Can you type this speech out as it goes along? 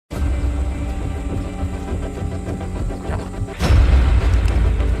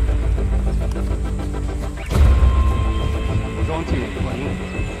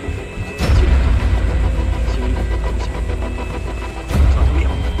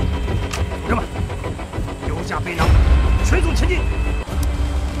进！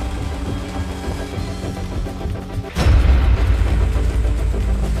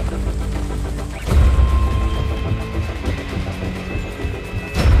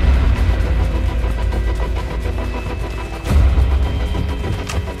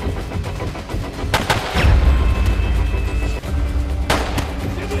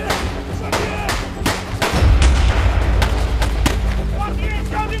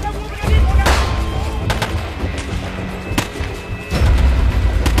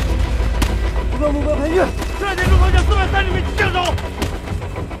目标排序，帅天柱方向430米向手。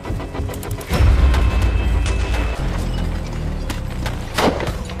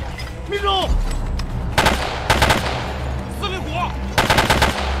命中！司令虎。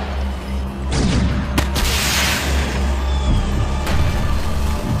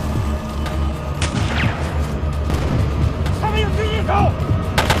他们有狙击手。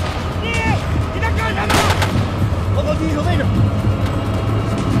你在干什么？报告狙击手位置。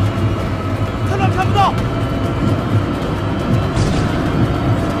 看不到。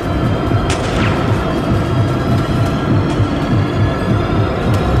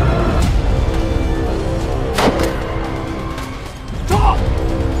冲！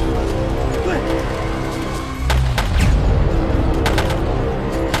对。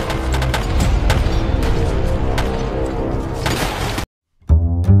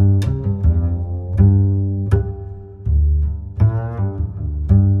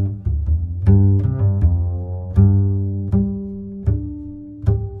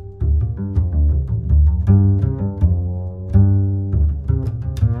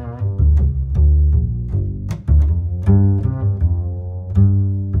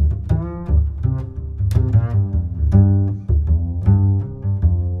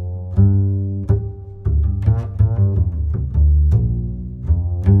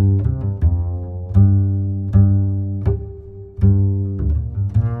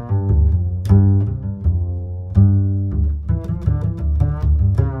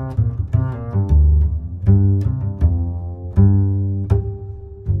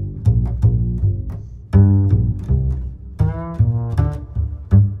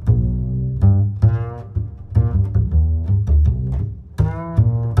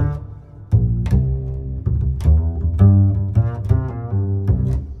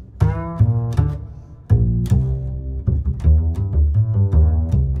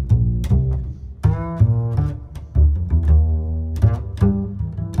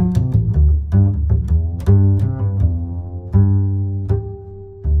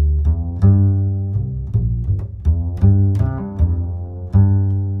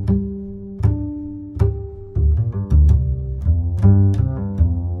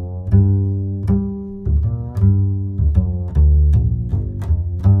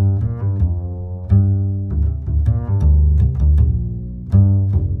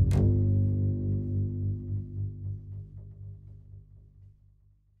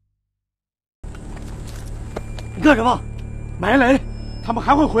你干什么？埋雷，他们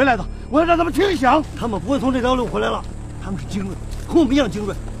还会回来的，我要让他们听响。他们不会从这条路回来了，他们是精锐，和我们一样精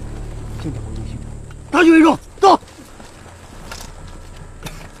锐。先找个地形，打举为重，走。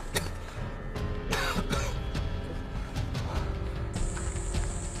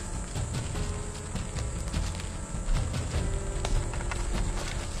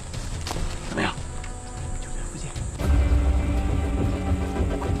怎么样？就在附近。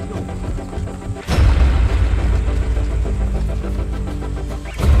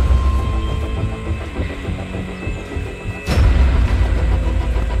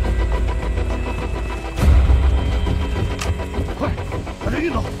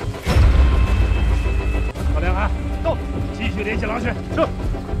 运走。老梁啊，到，继续联系狼群。是。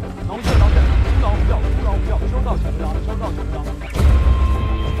狼群，狼群，无狼无票，无狼无票，收到，小队长，收到，小队长。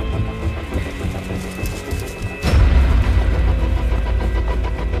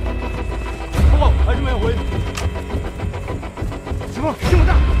报告，还是没有回。情况，听我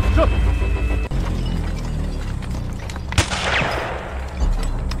的。是。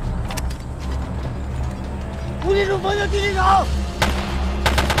无敌手方向狙击场。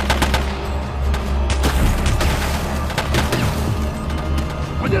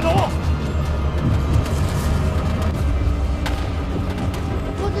 往前走！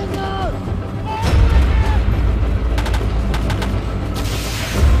往前走！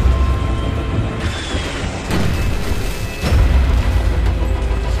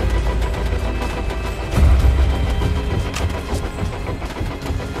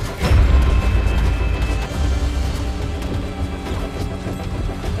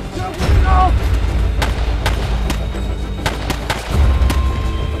向前走！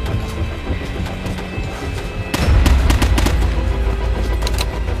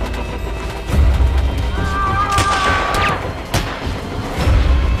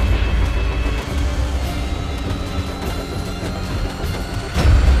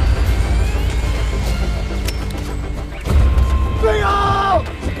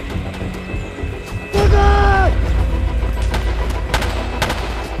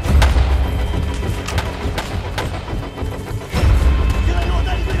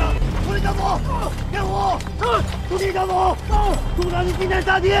李小总，走！组长，你今天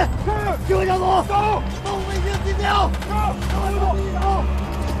杀敌。是。指挥小组，走！保护卫星进掉。是。指挥部，走！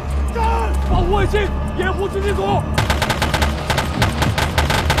战！保护卫星，掩护军机组。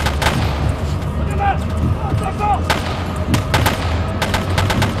同志们，上哨！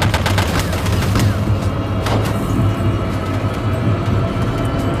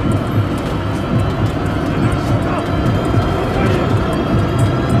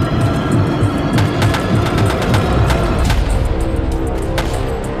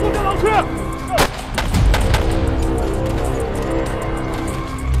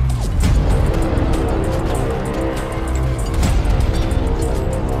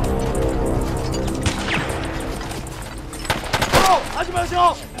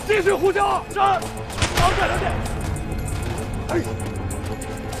 继续呼叫！是，了解了解。哎，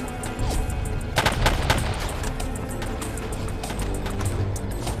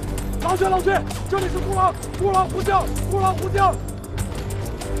老薛，这里是孤狼呼叫，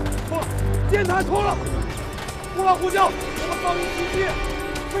电台通了，孤狼呼叫，我们防御袭击，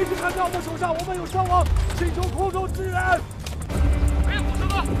飞机看在我们手上，我们有伤亡，请求空中支援。没有收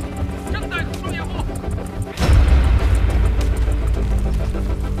到，正在空中掩护。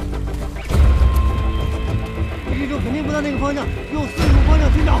 敌手肯定不在那个方向，用45方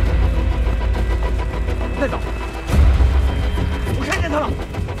向寻找。再找，我看见他了，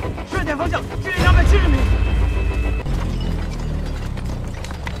顺点方向，距离270米。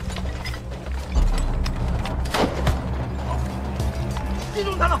击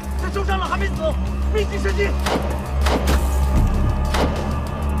中他了，他受伤了，还没死，密集射击。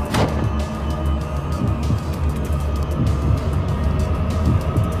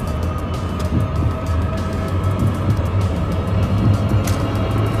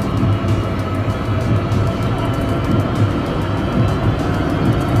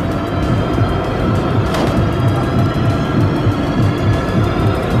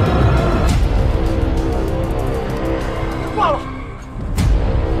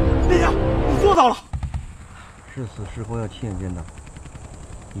 是死是活要亲眼见到，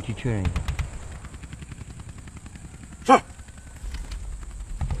你去确认一下。是。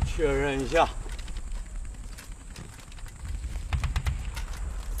确认一下。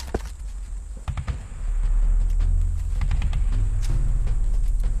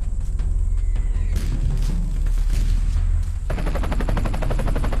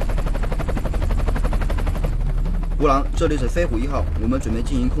孤狼，这里是飞虎1号，我们准备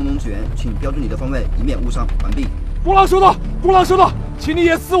进行空中支援，请标注你的方位，以免误伤。完毕。孤狼收到，请你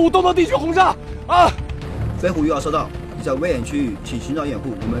沿45东的地区轰炸。啊！飞虎1号收到，你在危险区域，请寻找掩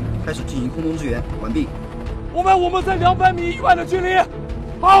护，我们开始进行空中支援。完毕。我们在200米以外的距离。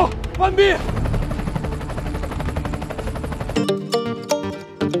好，完毕。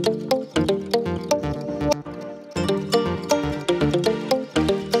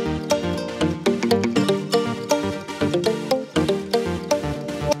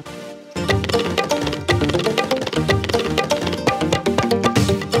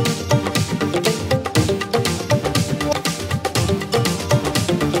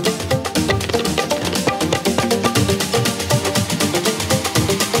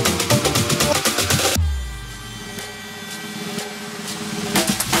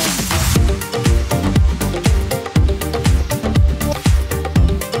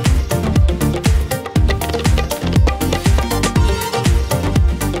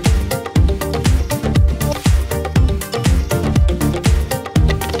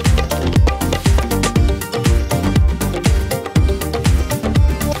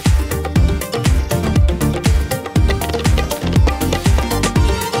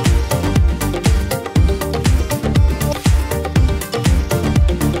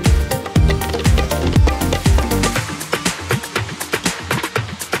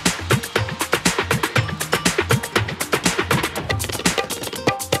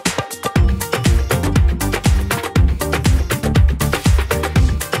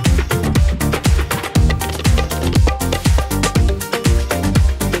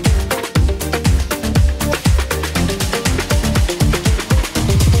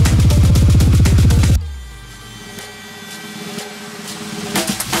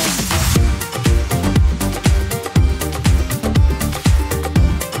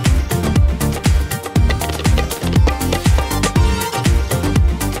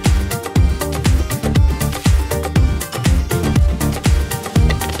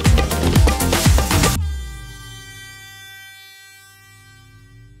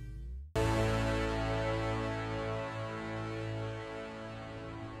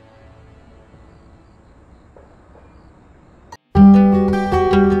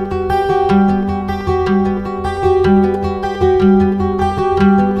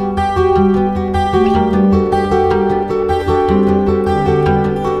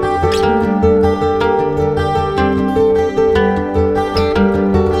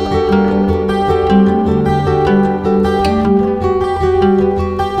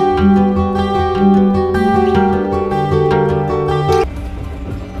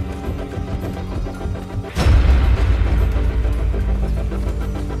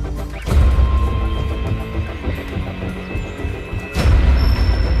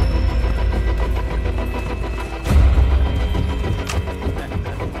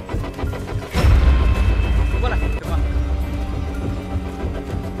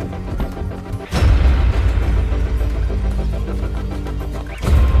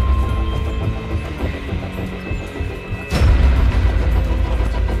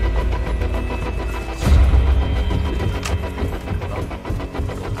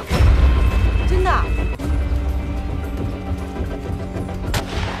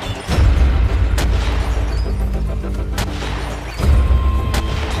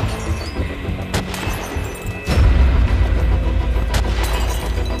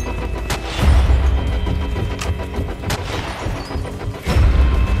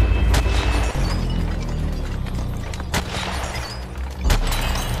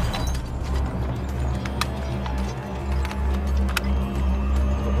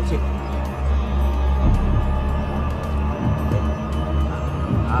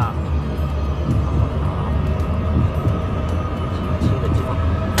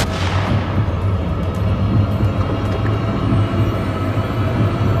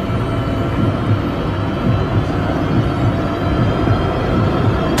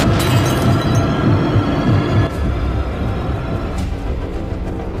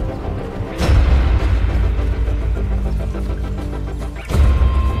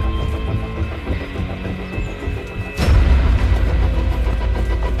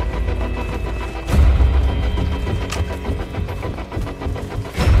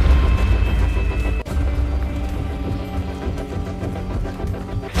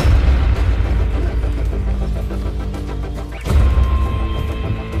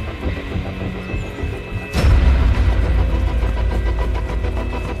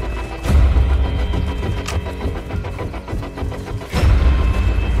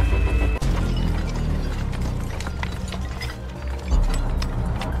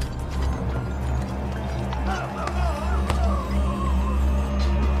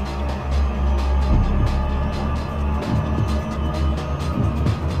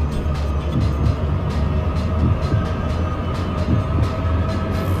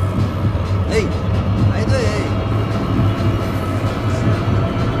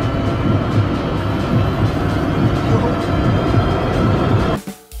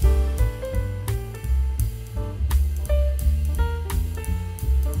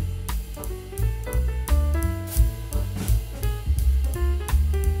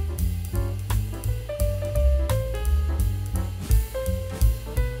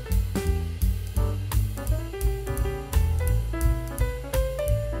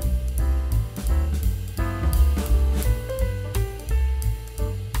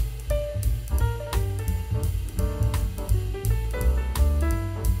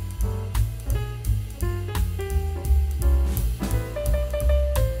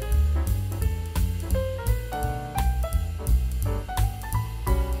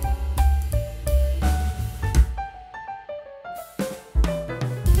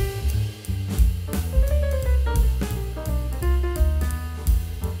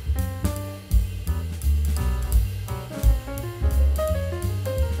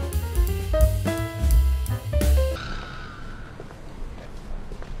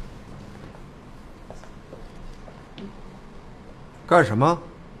干什么？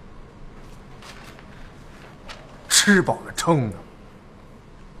吃饱了撑的。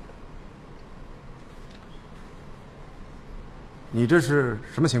你这是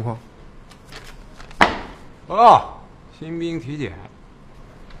什么情况？哦，新兵体检。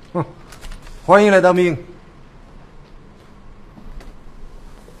欢迎来当兵。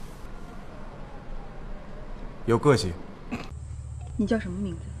有个性。你叫什么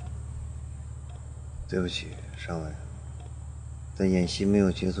名字？对不起，上尉，在演习没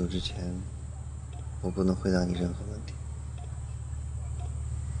有结束之前，我不能回答你任何问题。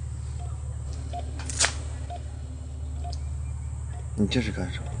你这是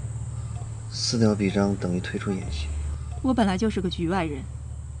干什么？撕掉臂章等于退出演习。我本来就是个局外人，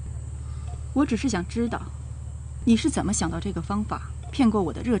我只是想知道，你是怎么想到这个方法骗过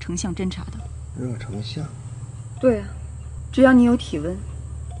我的热成像侦察的？热成像？对啊，只要你有体温，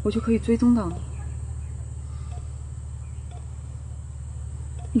我就可以追踪到你。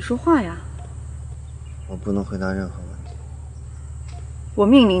你说话呀！我不能回答任何问题。我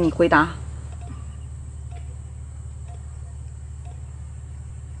命令你回答。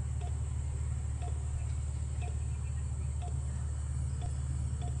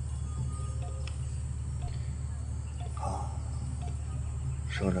好，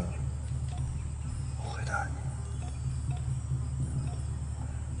首长，我回答你。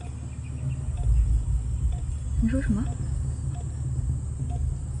你说什么？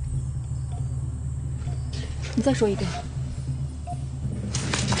你再说一遍。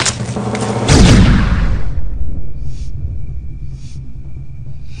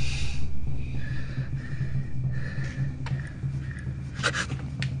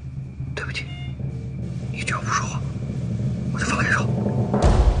对不起，你只要不说话，我就放开手。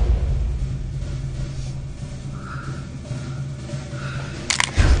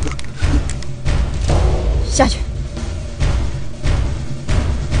下去。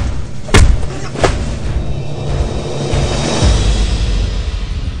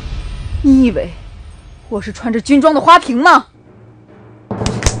你以为我是穿着军装的花瓶吗？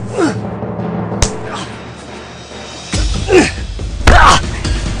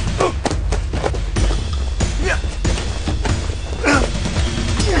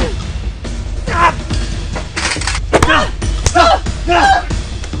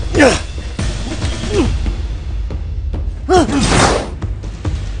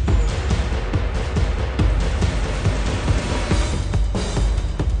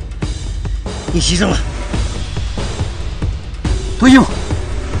你牺牲了，脱衣服。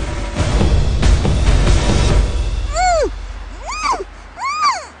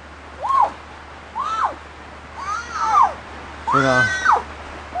首长，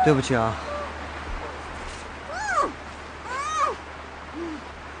对不起啊。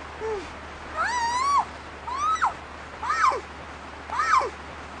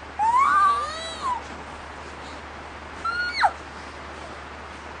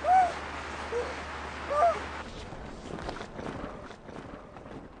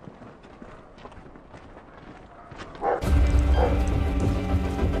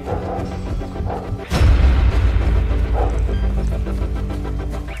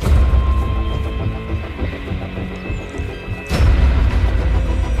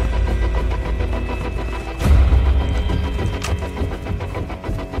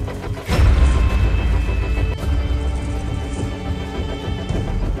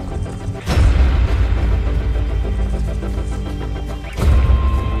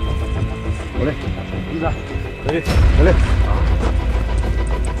回来。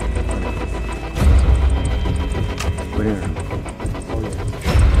规定是什么？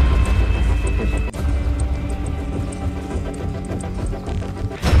谢谢。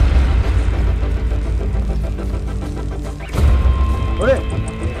回来，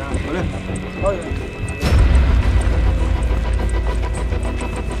回来，导演。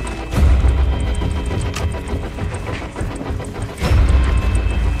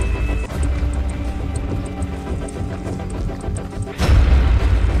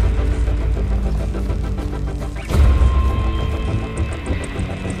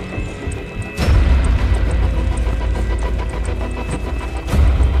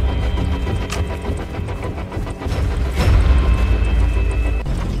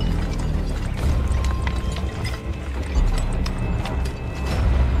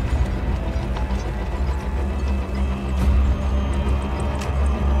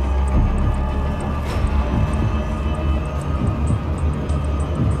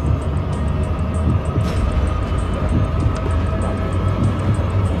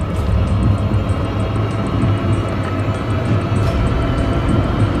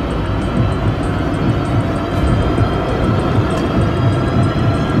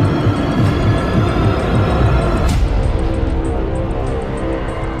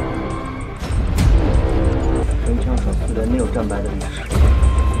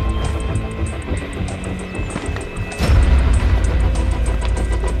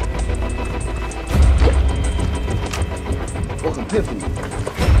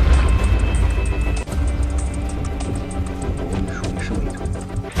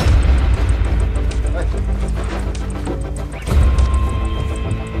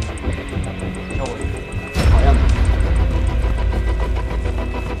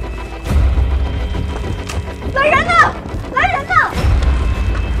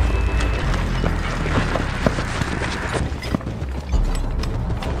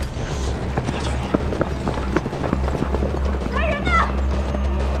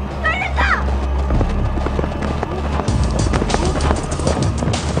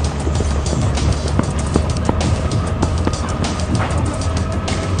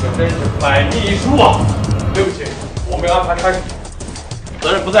真是百密一疏啊！对不起，我没安排开除，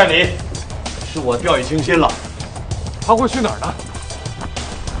责任不在你，是我掉以轻心了。他会去哪儿呢？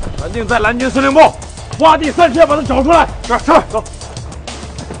咱定在蓝军司令部挖地3天，把他找出来。是，走。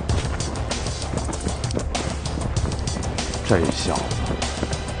这小子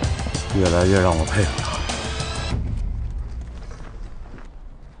越来越让我佩服他。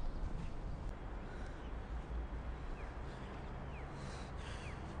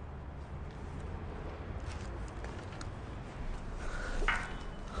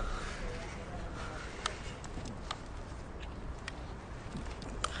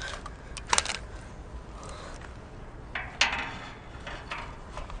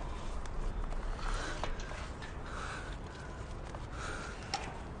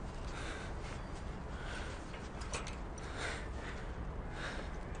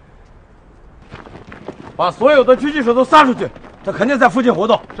把所有的狙击手都撒出去，他肯定在附近活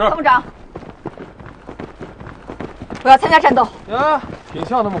动。是。参谋长，我要参加战斗。呀，挺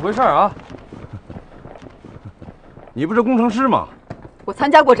像那么回事啊。你不是工程师吗？我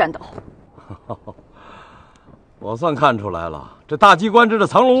参加过战斗。我算看出来了，这大机关这是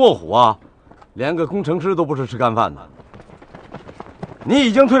藏龙卧虎啊，连个工程师都不是吃干饭的。你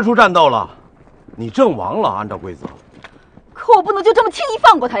已经退出战斗了，你阵亡了，按照规则。可我不能就这么轻易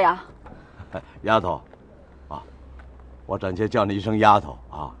放过他呀。丫头。我暂且叫你一声丫头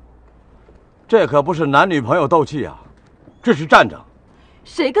啊，这可不是男女朋友斗气啊，这是战争。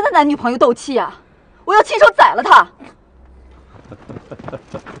谁跟他男女朋友斗气呀？我要亲手宰了他！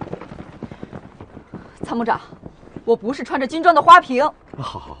参谋长，我不是穿着军装的花瓶。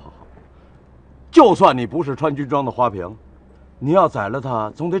好，就算你不是穿军装的花瓶，你要宰了他，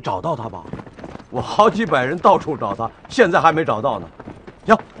总得找到他吧？我好几百人到处找他，现在还没找到呢。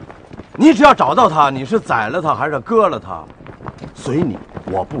行。你只要找到他，你是宰了他还是割了他，随你，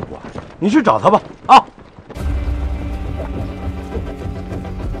我不管。你去找他吧，啊！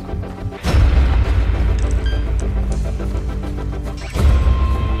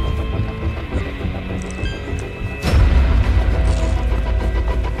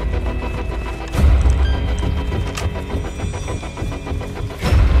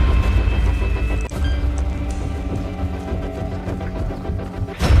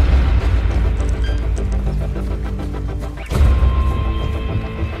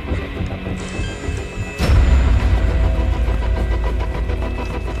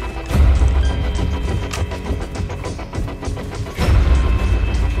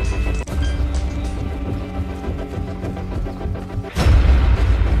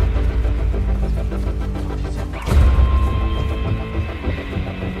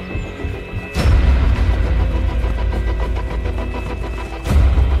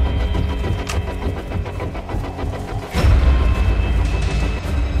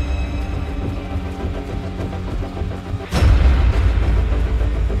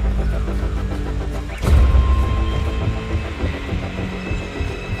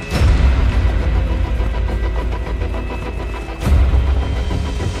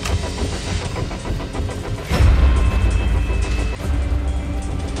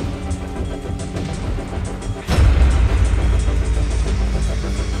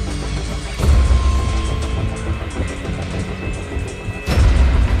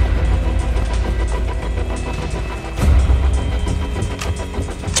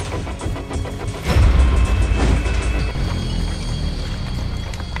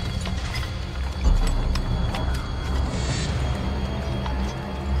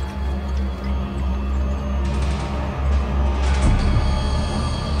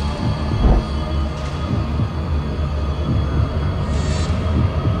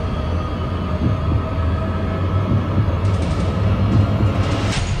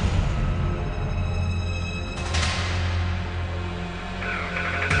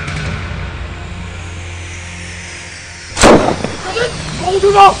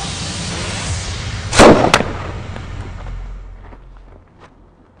队长！哇，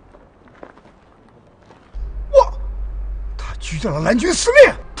他狙掉了蓝军司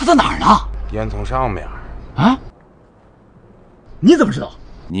令！他在哪儿呢？烟囱上面。啊？你怎么知道？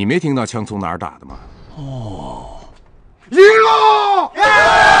你没听到枪从哪儿打的吗？哦，赢了！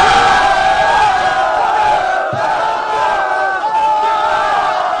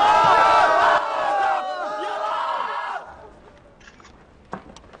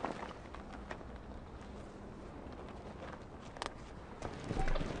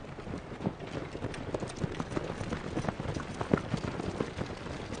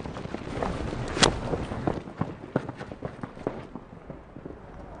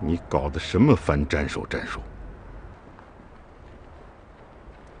你搞的什么反战术战术？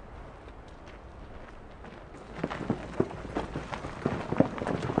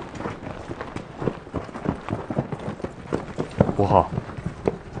好，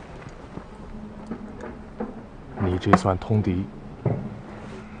你这算通敌。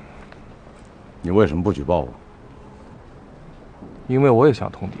你为什么不举报我？因为我也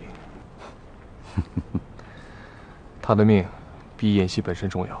想通敌。他的命比演戏本身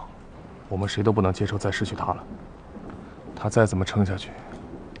重要，我们谁都不能接受再失去他了。他再怎么撑下去，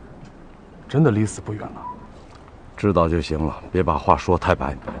真的离死不远了。知道就行了，别把话说太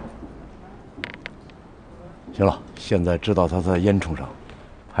白。行了，现在知道他在烟囱上，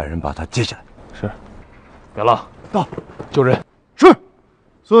派人把他接下来。是，别了，到，救人。是，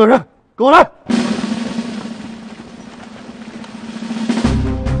所有人跟我来。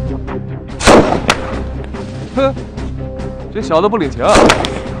哼，这小子不领情啊！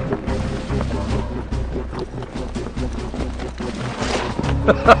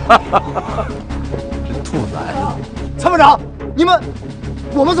这兔崽子！参谋长，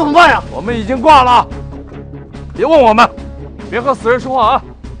我们怎么办呀？我们已经挂了，别问我们，别和死人说话啊！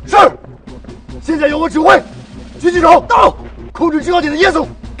是，现在由我指挥，狙击手到，控制制高点的耶稣，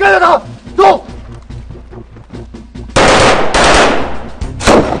干掉他，走！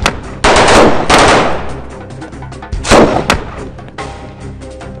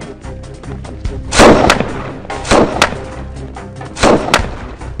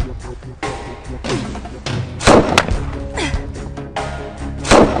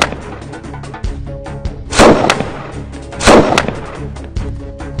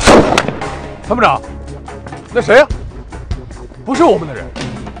参谋长，那谁呀？不是我们的人。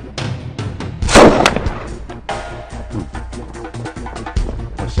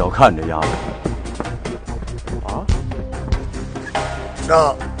我小看这丫头。啊？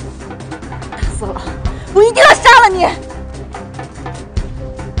上！打死了，我一定要杀了你！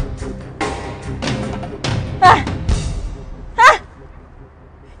哎，哎，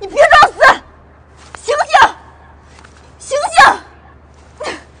你别装死，醒醒，醒醒！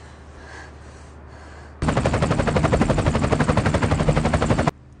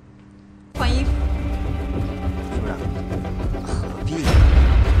换衣服。组长，何必？你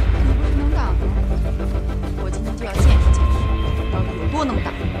不是能打吗？我今天就要见识见识，到底有多能打。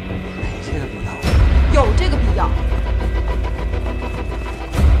没这个必要。有这个必要。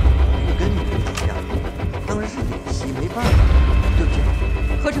我跟你们一样，当时是演戏，没办法，对不起。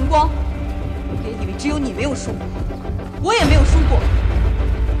何晨光，别以为只有你没有输过，我也没有输过。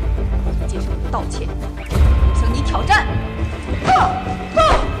你接受我的道歉，我向你挑战。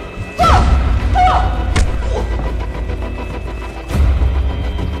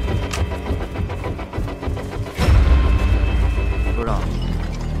组长，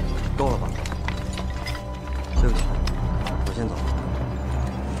够了吧？对不起，我先走。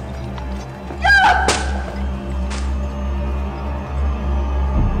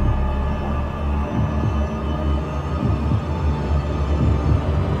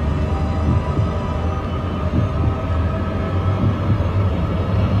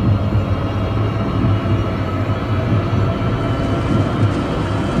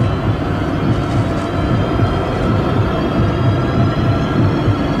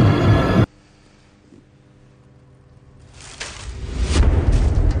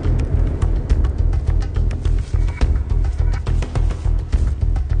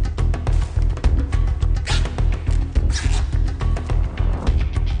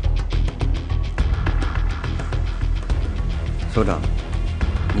首长，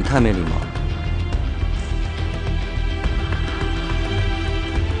你太没礼貌了。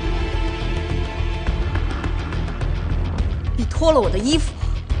你脱了我的衣服，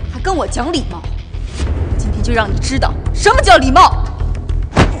还跟我讲礼貌，我今天就让你知道什么叫礼貌。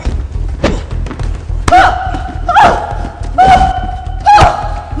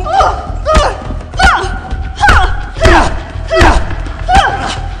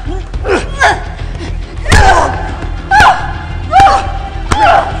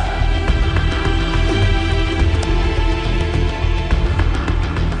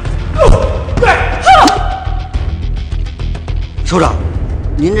首长，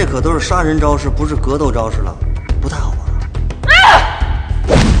您这可都是杀人招式，不是格斗招式了，不太好玩。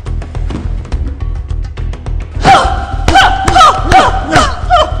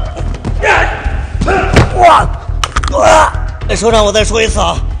首长，我再说一次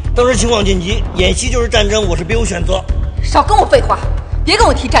啊，当时情况紧急，演习就是战争，我是别无选择。少跟我废话，别跟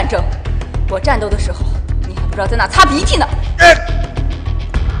我提战争。我战斗的时候，你还不知道在哪擦鼻涕呢。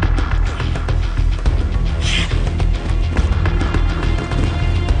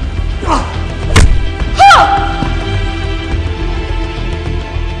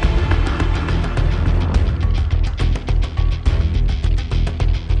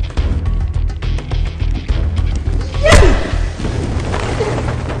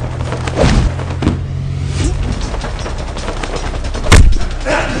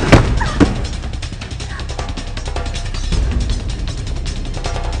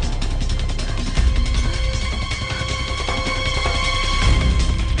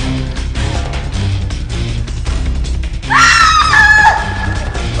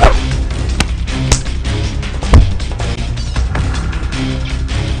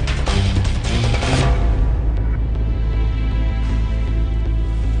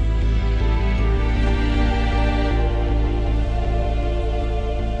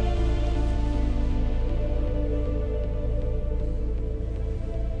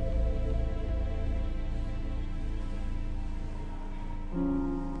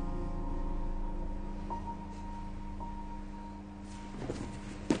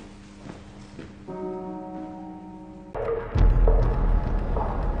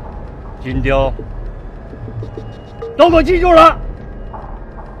金雕，都给我记住了，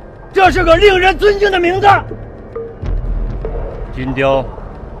这是个令人尊敬的名字。金雕，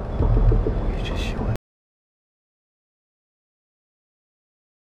一直喜欢。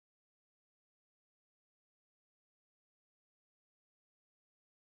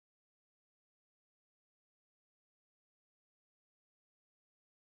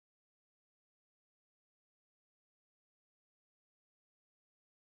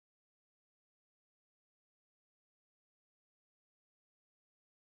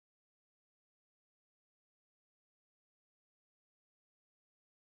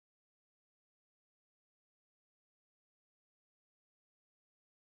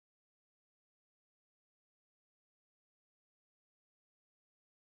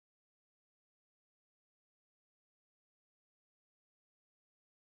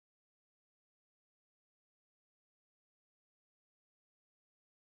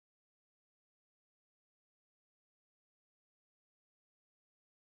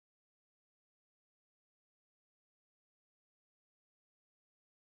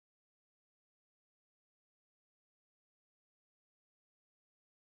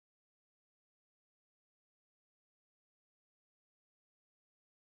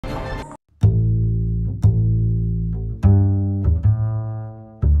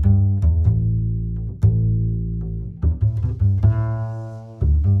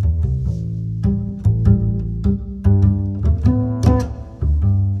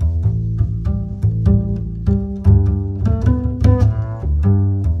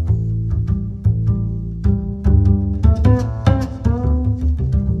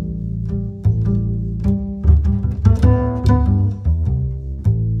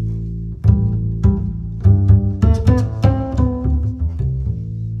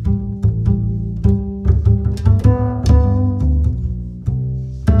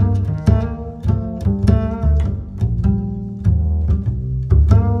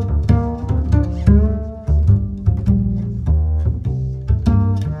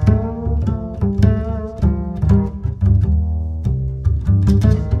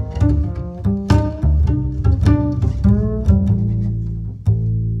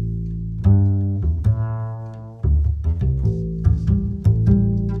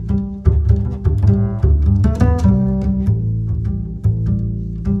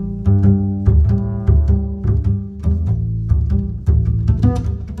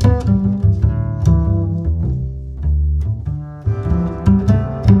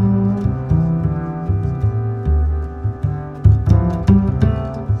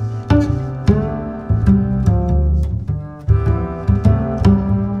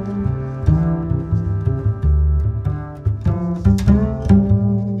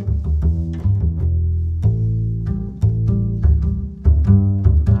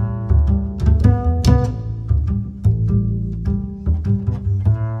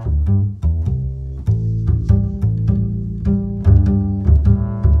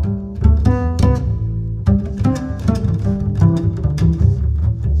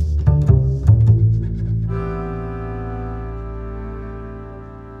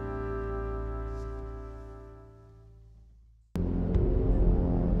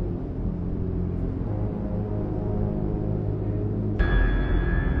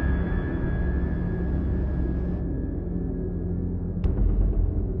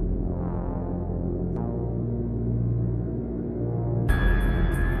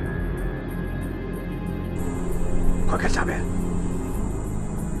 快看下面！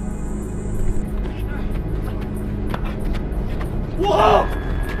五号，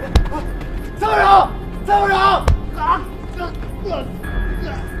参谋长，参谋长！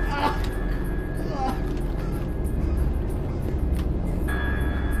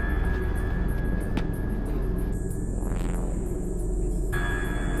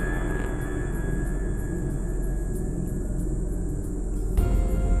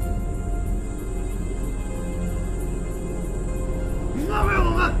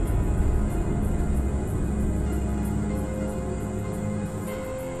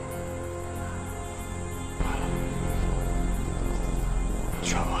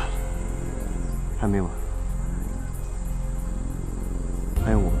还没完，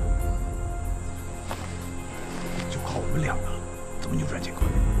还有我们，就靠我们两个，怎么扭转结果？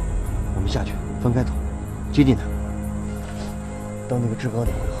我们下去分开走，接近他，到那个制高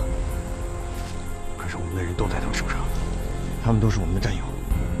点汇合。可是我们的人都在他们手上，他们都是我们的战友，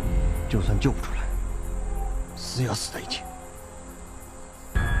就算救不出来，死也要死在一起。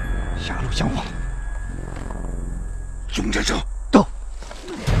狭路相逢，勇战胜！到。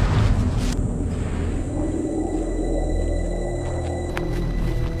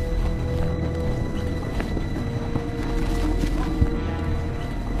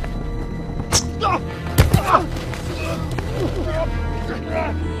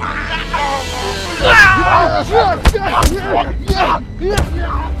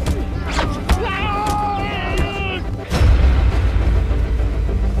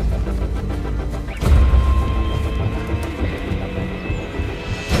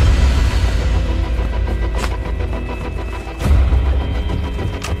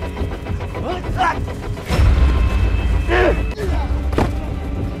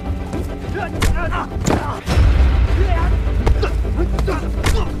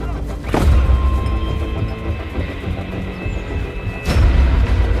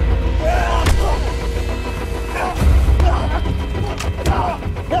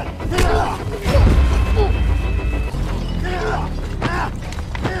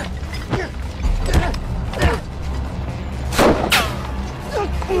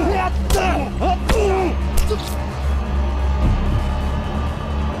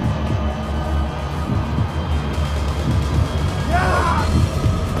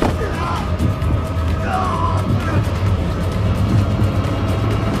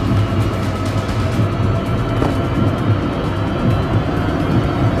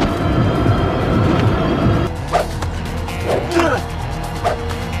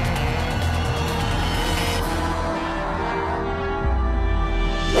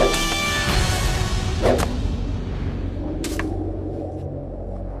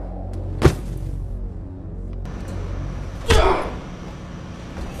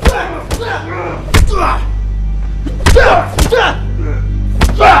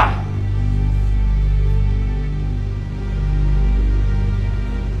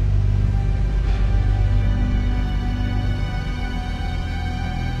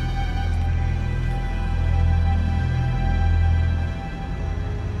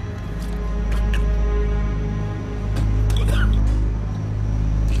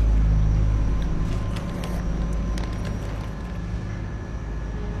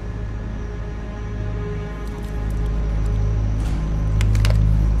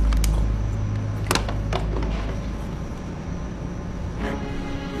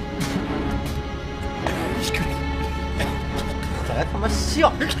还他妈笑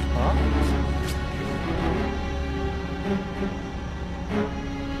啊！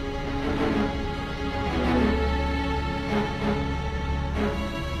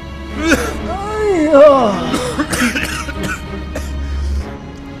哎呀！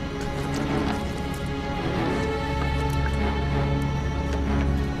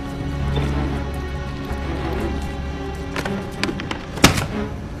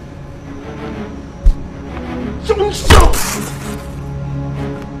终生。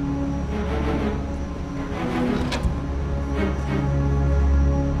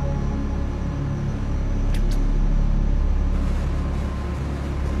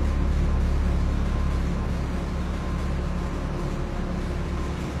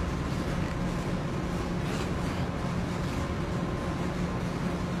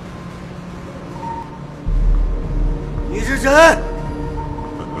你是谁？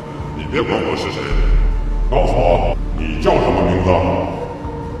你别管我是谁，告诉我你叫什么名字？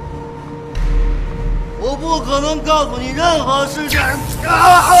我不可能告诉你任何事情。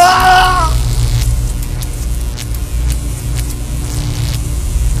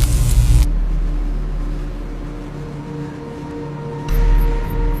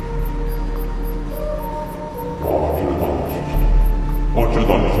我知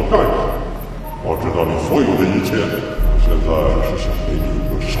道你是干什么，我知道你所有的一切。现在是想给你一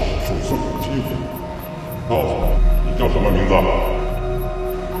个少数送的机会，告诉我你叫什么名字？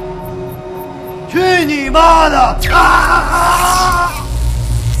去你妈的！啊！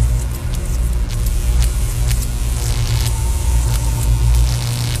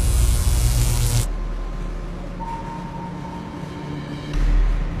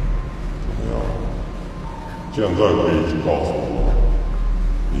怎么样？现在可以去告诉我，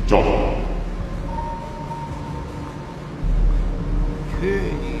你叫什么？去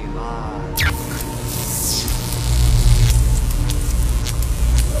你妈的！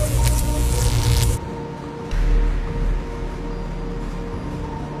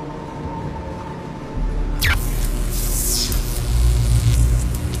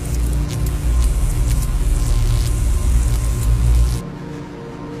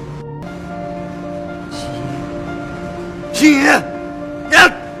信爷！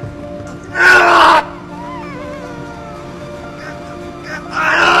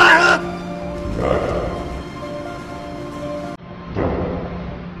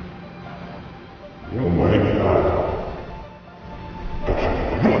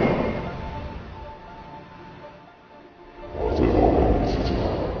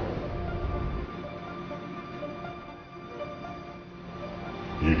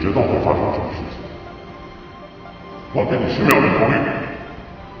你知道会发生什么事情？我给你10秒钟考虑。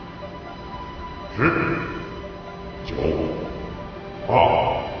10、9、8、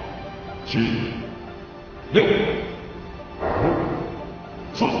7、6、5、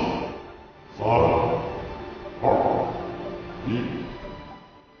4、3、2、1，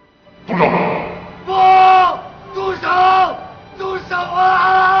动手！不，住手！住手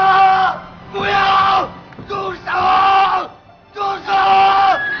啊！不要！住手！住手！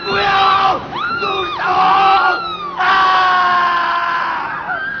不要！住手！啊！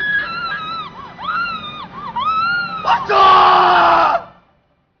我说！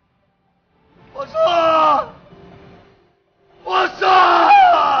我说！我说！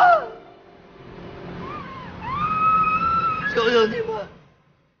求求你们！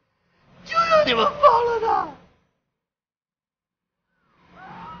求求你们放了他！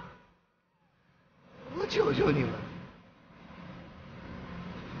我求求你们，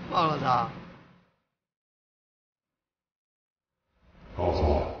放了他！告诉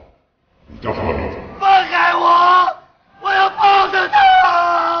我，你叫什么名字？放开我！我要抱着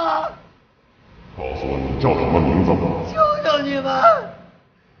他！告诉我你叫什么名字？求求你们，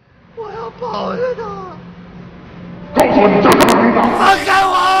我要抱着他！告诉我你叫什么名字？放开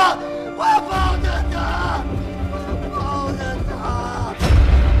我！我要抱着他！我要抱着他！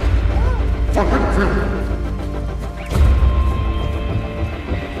放开你！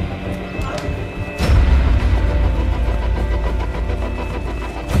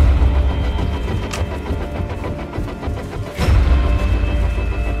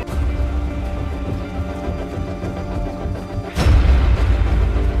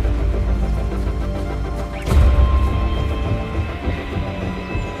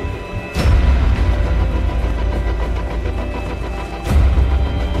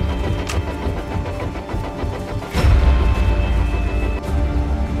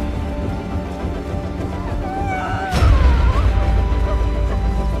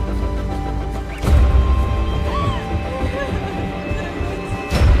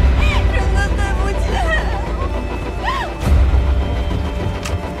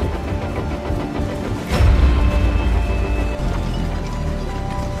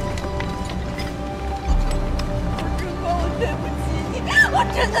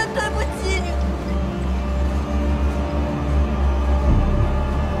真的对不起你。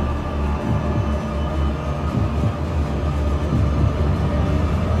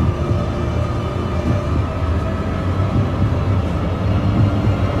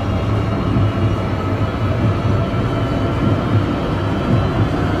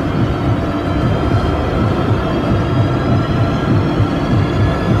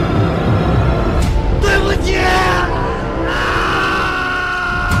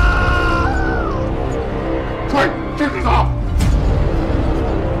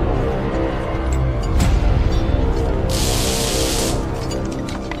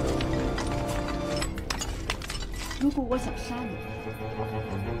如果我想杀你，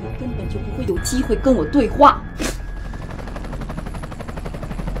你根本就不会有机会跟我对话。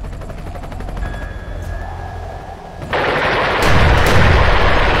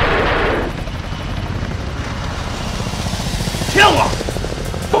骗我！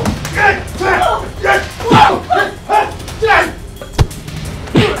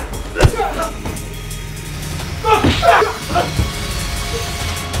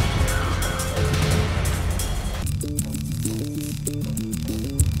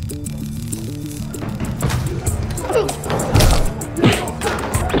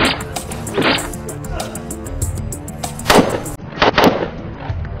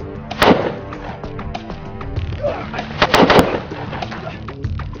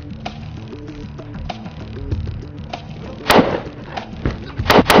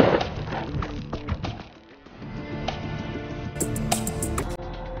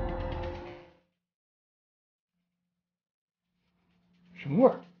什么味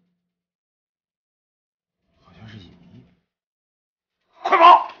儿？好像是乙醚。快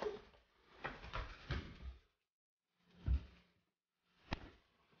跑！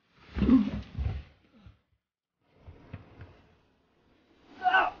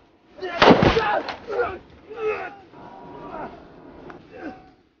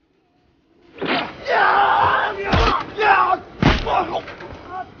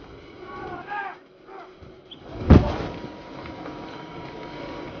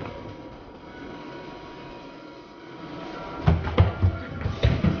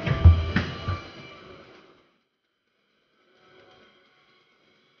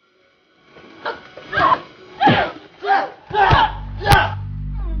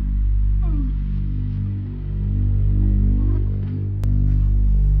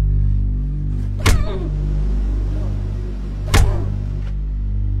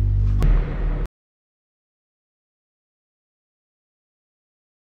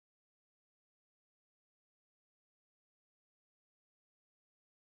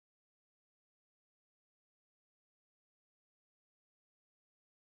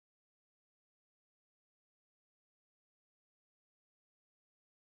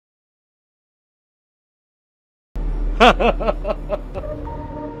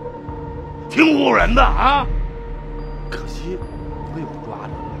挺唬人的啊！可惜被我抓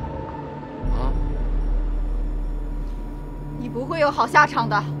着了啊！你不会有好下场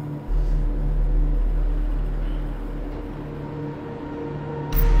的。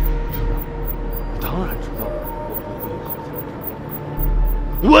当然知道我不会有好下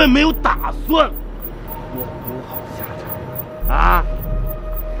场，我也没有打算我有好下场啊！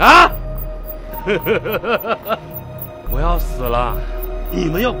啊！我要死了，你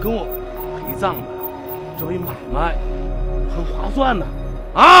们要跟我陪葬的，这笔买卖很划算的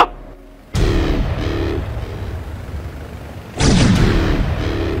啊！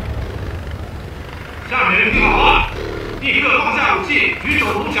下面人听好了，立刻放下武器，举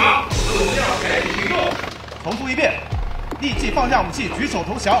手投降，否则我们要采取行动。重复一遍，立即放下武器，举手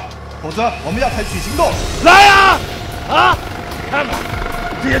投降，否则我们要采取行动。来呀！啊！看看，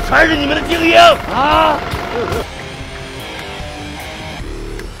这些全是你们的精英啊！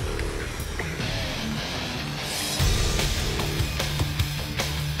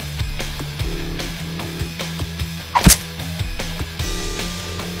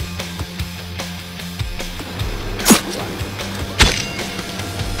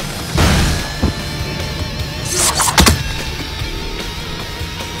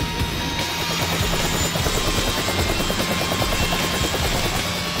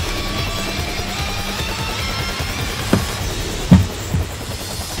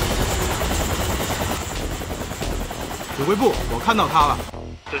指挥部，我看到他了。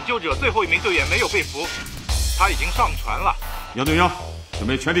拯救者最后一名队员没有被俘，他已经上船了。姚队幺，准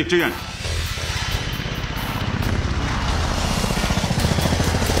备全力支援。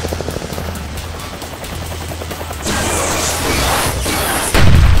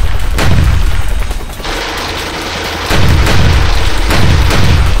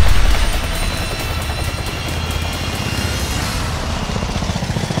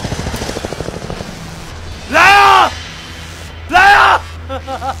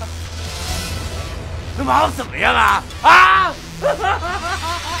那马怎么样啊？啊！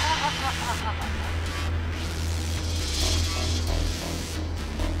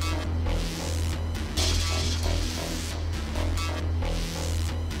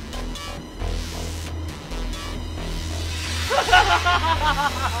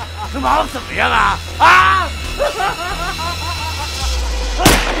那马怎么样啊？啊！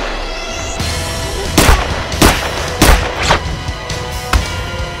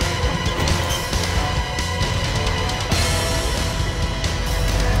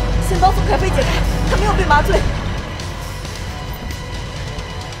先帮宋凯飞解开，他没有被麻醉。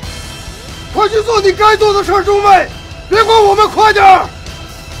快去做你该做的事儿，中尉，别管我们，快点儿！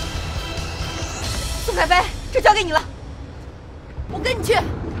宋凯飞，这交给你了，我跟你去。贺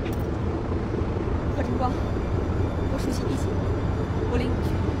晨光，我熟悉地形，我领你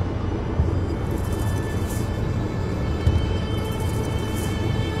去。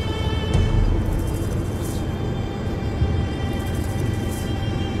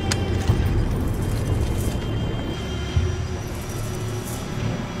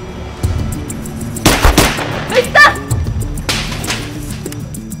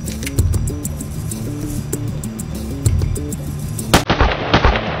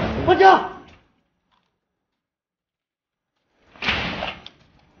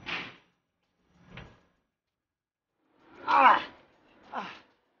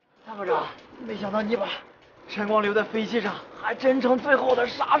参谋长，没想到你把晨光留在飞机上，还真成最后的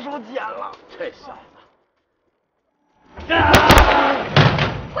杀手锏了。这小子！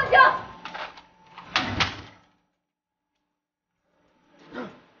换枪！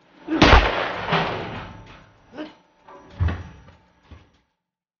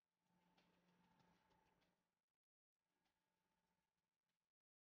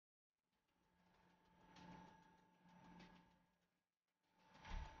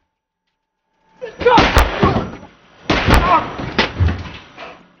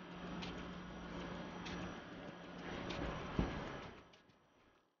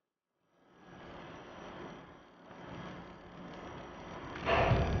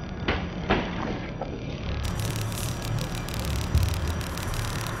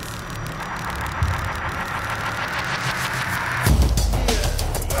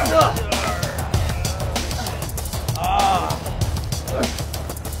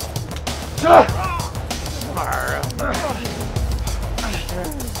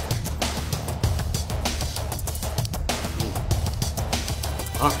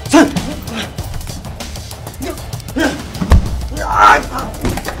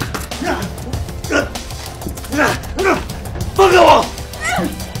放开我！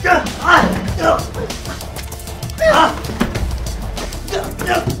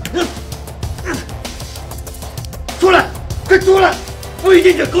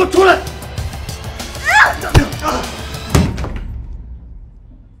姐，给我出来！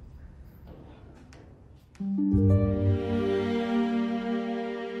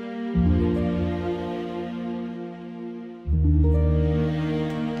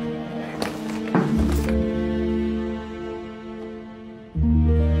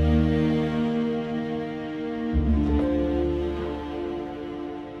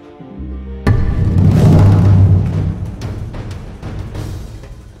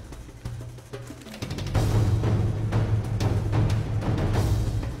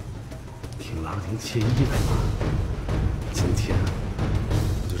挺惬意的嘛。今天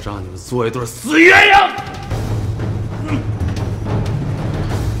我就让你们做一对死鸳鸯！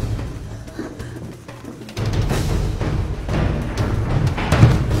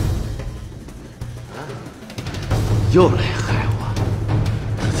又来害我！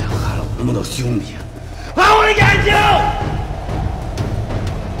之前害了我那么多兄弟，害我的眼睛！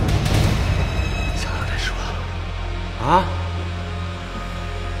想要再说啊？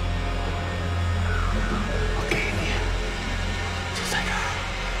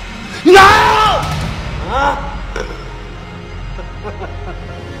拿啊！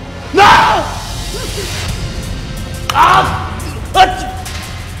拿啊！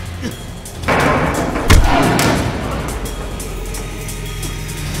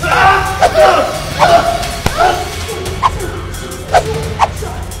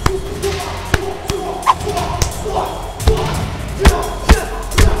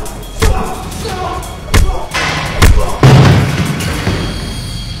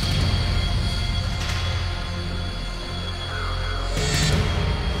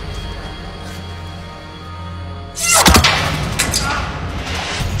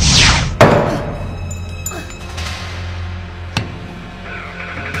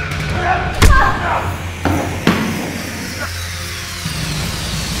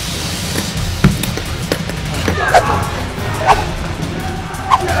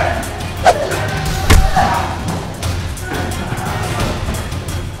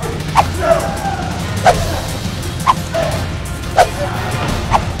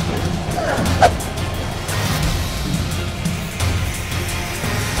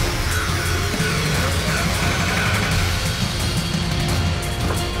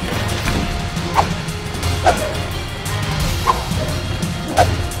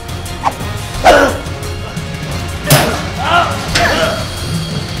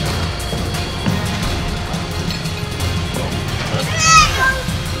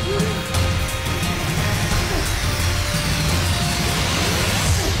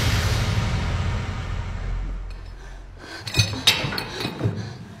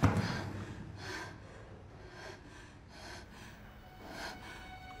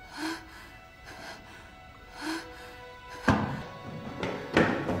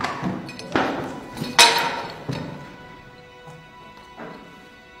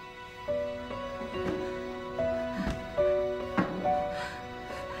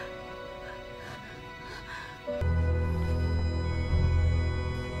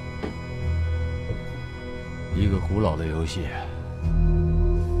一个古老的游戏，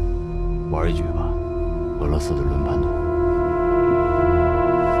玩一局吧，俄罗斯的轮盘图。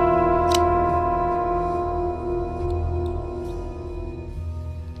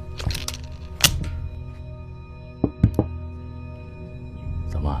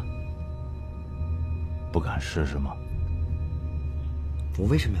怎么，不敢试试吗？我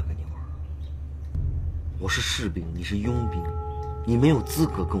为什么要跟你玩？我是士兵，你是佣兵，你没有资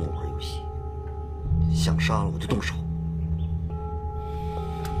格跟我玩游戏。想杀了我就动手，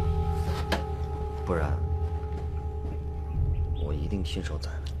不然我一定亲手宰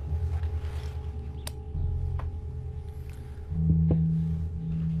了你。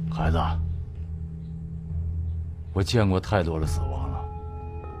孩子，我见过太多的死亡了，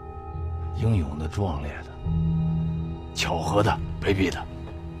英勇的、壮烈的，巧合的、卑鄙的，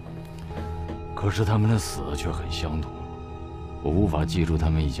可是他们的死却很相同。我无法记住他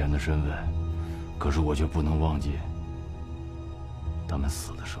们以前的身份。可是我却不能忘记他们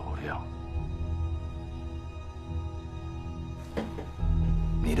死的时候的样子。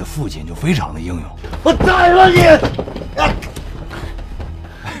你的父亲就非常的英勇。我宰了你！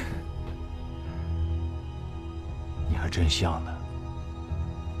你还真像呢。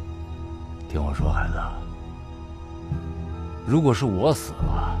听我说，孩子，如果是我死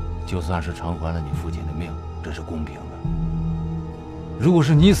了，就算是偿还了你父亲的命，这是公平的。如果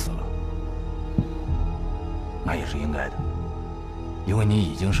是你死了，那也是应该的，因为你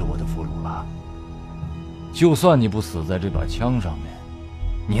已经是我的俘虏了。就算你不死在这把枪上面，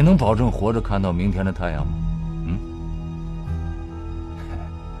你能保证活着看到明天的太阳吗？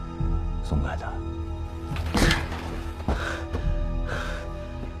松开他。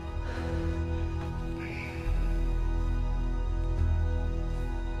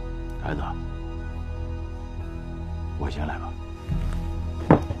孩子，我先来吧。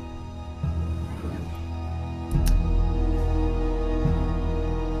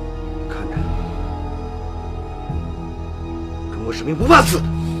看着你，中国士兵不怕死。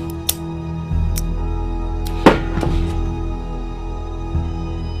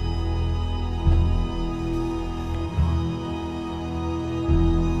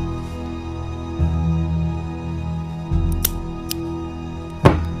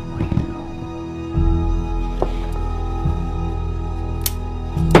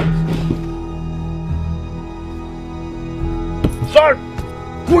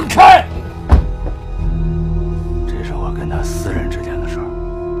滚开！这是我跟他私人之间的事儿。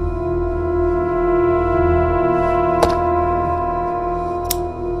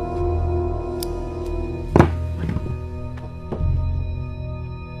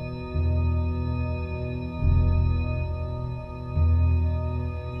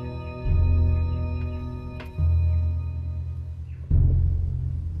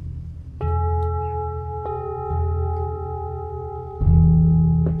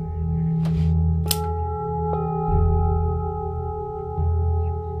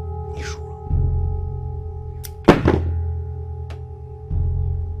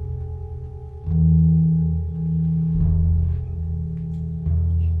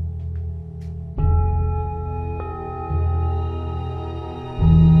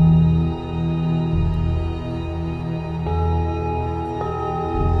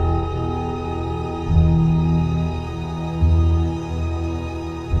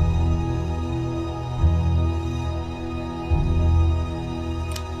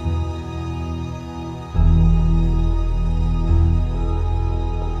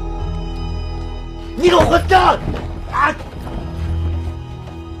你个混蛋！啊！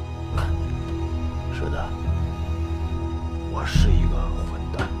是的，我是一个混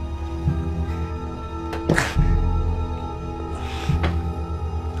蛋。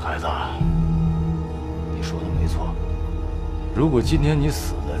孩子，你说的没错。如果今天你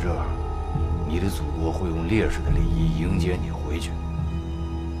死在这儿，你的祖国会用烈士的礼仪迎接你回去。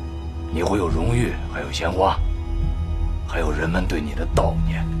你会有荣誉，还有鲜花，还有人们对你的悼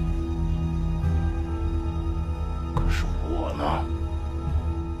念。可是我呢？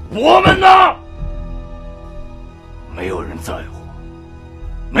我们呢？没有人在乎，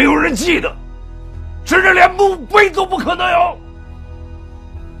没有人记得，甚至连墓碑都不可能有。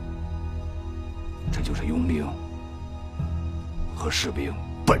这就是佣兵和士兵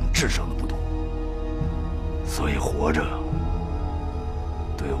本质上的不同。所以活着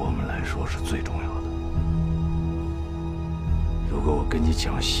对我们来说是最重要的。如果我跟你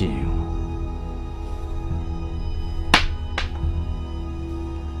讲信用，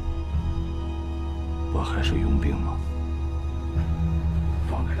我还是佣兵吗？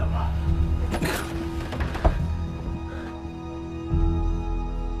放开他吧。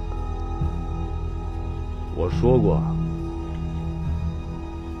我说过，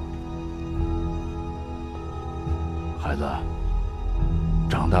孩子，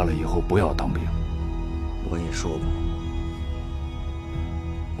长大了以后不要当兵。我也说过，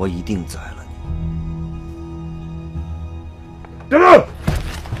我一定宰了你。站住！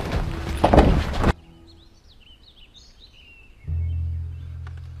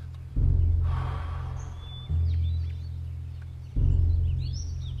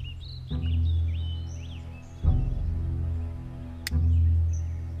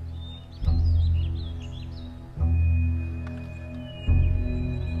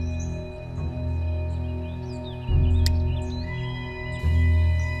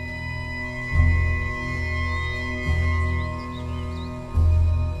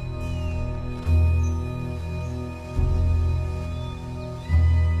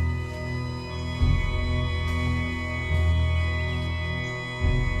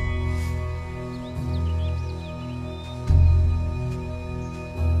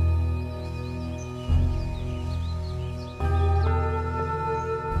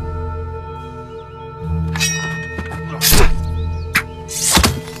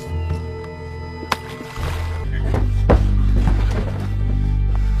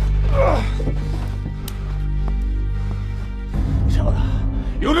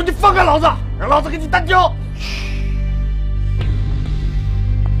有种你放开老子，让老子给你单挑！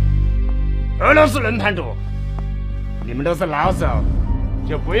俄罗斯轮盘主，你们都是老手，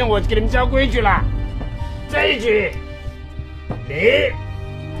就不用我给你们教规矩了。这一局，你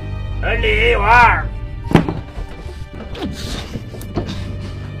和李娃儿，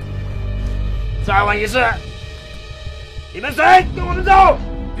再问一次，你们谁跟我们走？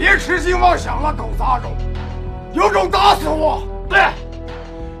别痴心妄想了，狗杂种！有种打死我！对，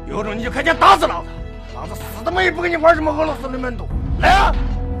有种你就开枪打死老子！老子死他妈也不跟你玩什么俄罗斯的门徒！来啊！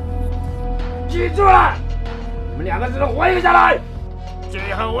记住了，你们2个只能活一个下来。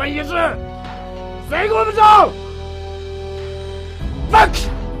最后问一次，谁跟我们走 ？Fuck！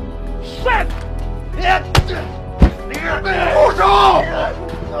 shit！ 住手！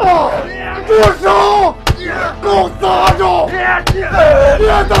住手！狗杂种！别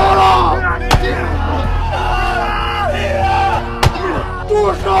打了！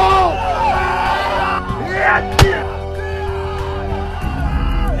住手！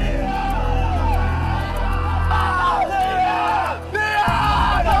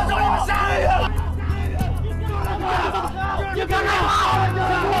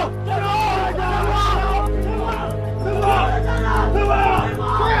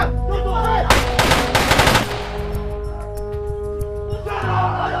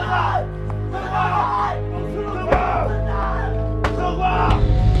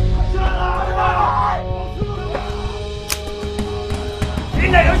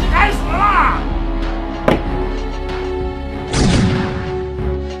现在游戏开始了！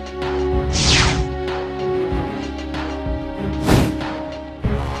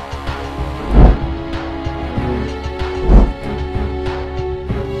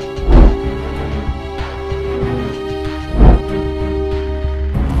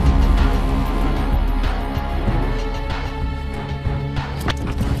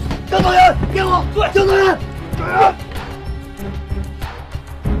教导员，给我！对，教导员，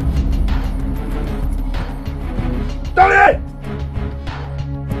到底！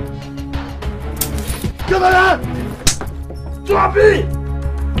教导员，作弊！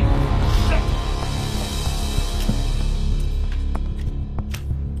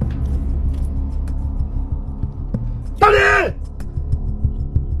到底！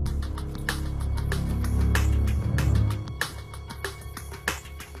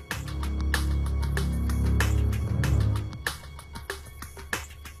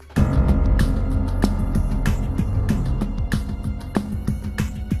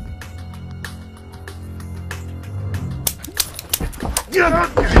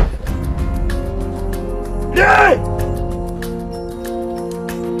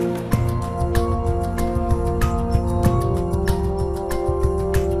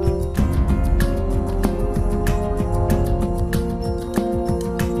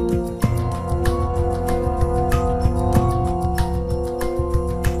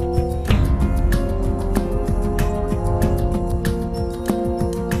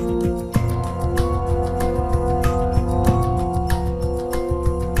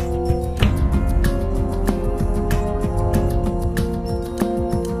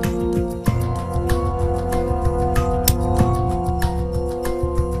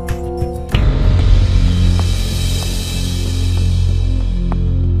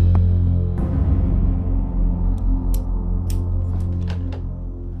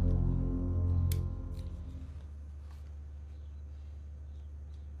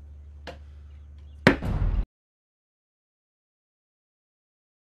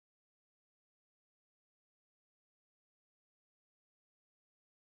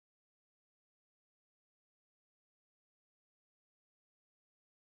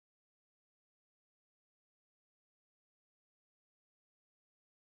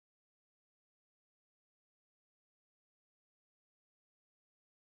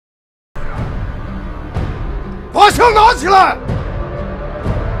把枪拿起来！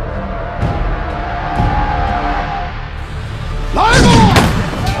来吧！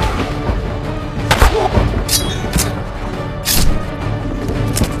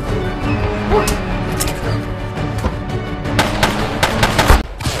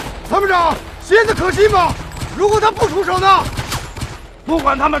参谋长，蝎子可信吗？如果他不出手呢？不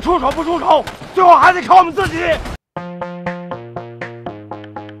管他们出手不出手，最后还得靠我们自己。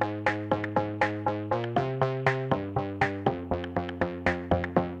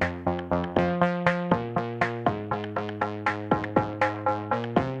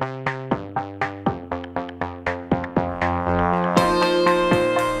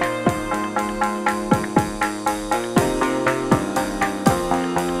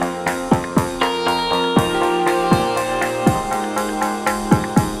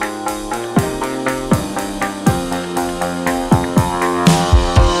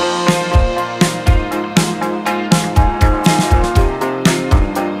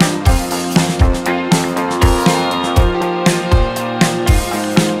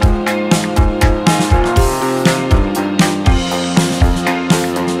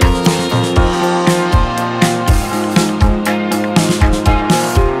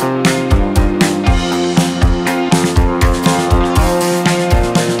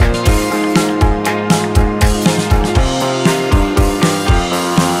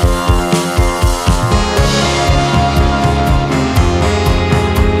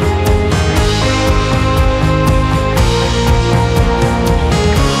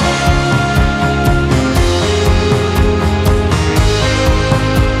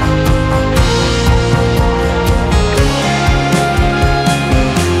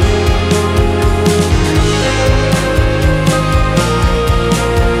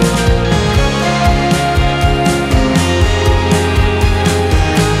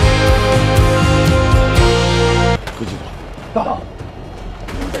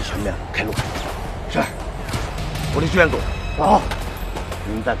前面开路。是，我的支援组。好，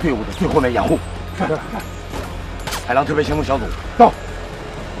你们在队伍的最后面掩护。是。海狼特别行动小组到，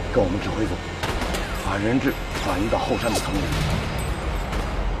跟我们指挥组把人质转移到后山的层里。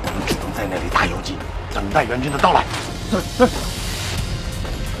我们只能在那里打游击，等待援军的到来。是。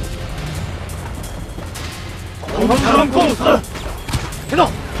同生共死。别动！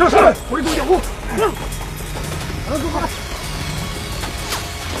是，我一同掩护。快！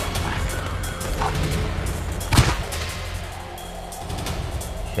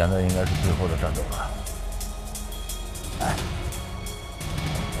现在应该是最后的战斗了。来，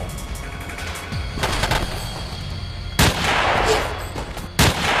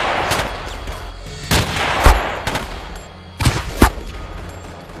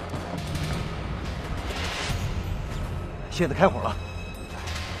现在开火了，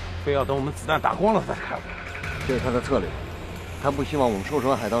非要等我们子弹打光了再开火。这是他的策略，他不希望我们收拾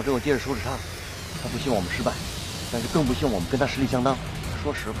完海盗之后接着收拾他，他不希望我们失败，但是更不希望我们跟他实力相当。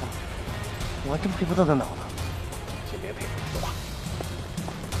说实话，我还真佩服他的脑子。先别佩服，走吧。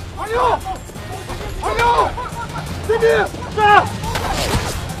二六，弟弟，是。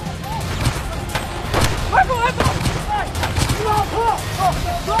来走！老车！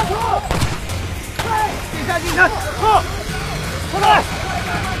进山！快来！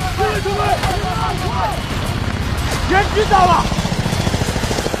兄弟！人知道了。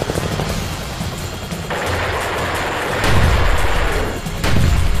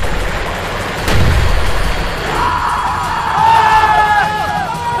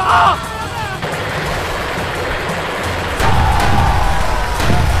打！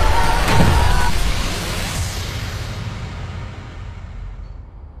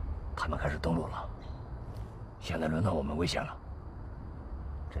他们开始登陆了，现在轮到我们危险了。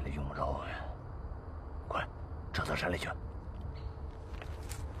这里用不着我们，快撤到山里去。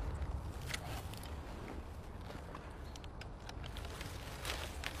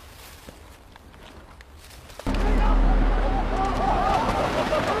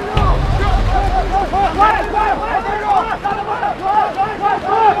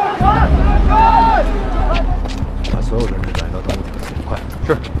把所有人质赶到登陆点，快！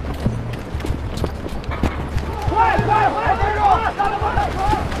是。快！站住！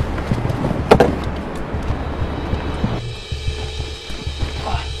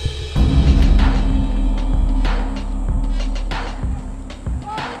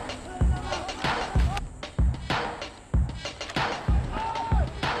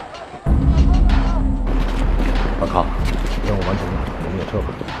阿康，任务完成了，我们也撤回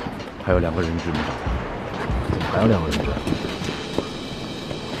来。还有2个人质没找到，怎么还有2个人质？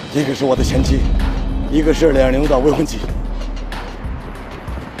一个是我的前妻，一个是2人的未婚妻。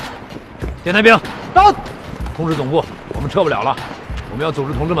电台兵到，通知总部，我们撤不了了。我们要组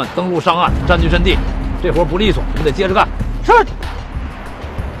织同志们登陆上岸，占据阵地。这活不利索，我们得接着干。是。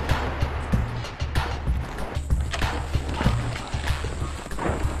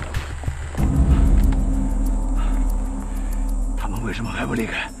他们为什么还不离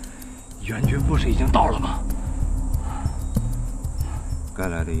开？援军不是已经到了吗？该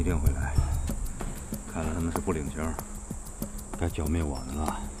来的一定会来。看来他们是不领情，该剿灭我们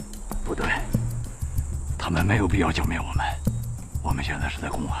了。不对，他们没有必要剿灭我们。我们现在是在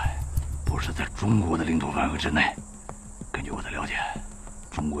公海，不是在中国的领土范围之内。根据我的了解，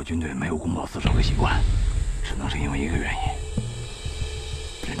中国军队没有公报私仇的习惯，只能是因为一个原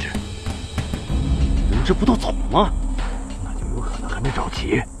因：人质。人质不都走了吗？那就有可能还没找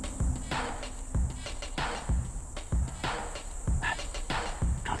齐。哎，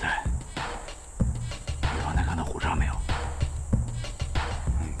常在，你刚才看到虎鲨没有？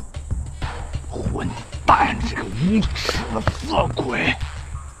混蛋，这个无耻的色鬼！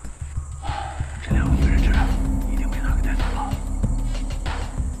这2个女人质一定被他给带走了。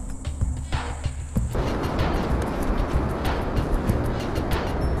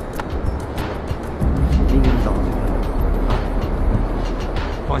你给你找到这个？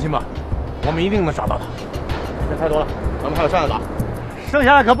放心吧，我们一定能找到他。人太多了，咱们还有剩下的。剩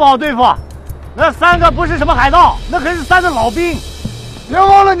下的可不好对付，那3个不是什么海盗，那可是3个老兵。别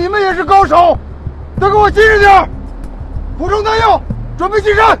忘了，你们也是高手，都给我精神点，补充弹药，准备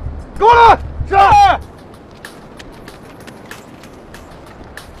进山，跟我来。是。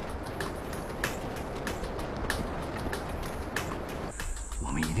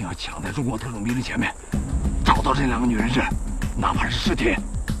我们一定要抢在中国特种兵的前面，找到这2个女人质，哪怕是尸体。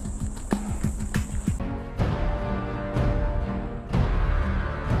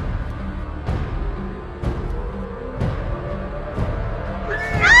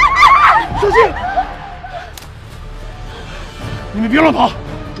小心！你们别乱跑，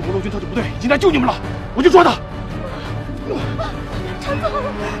中国陆军特种部队已经来救你们了，我去抓他。常总，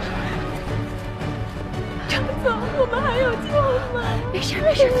常总，我们还有救吗？没事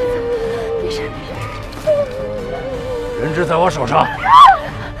没事，常总，没事没事。人质在我手上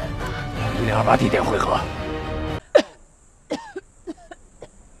，1028地点汇合。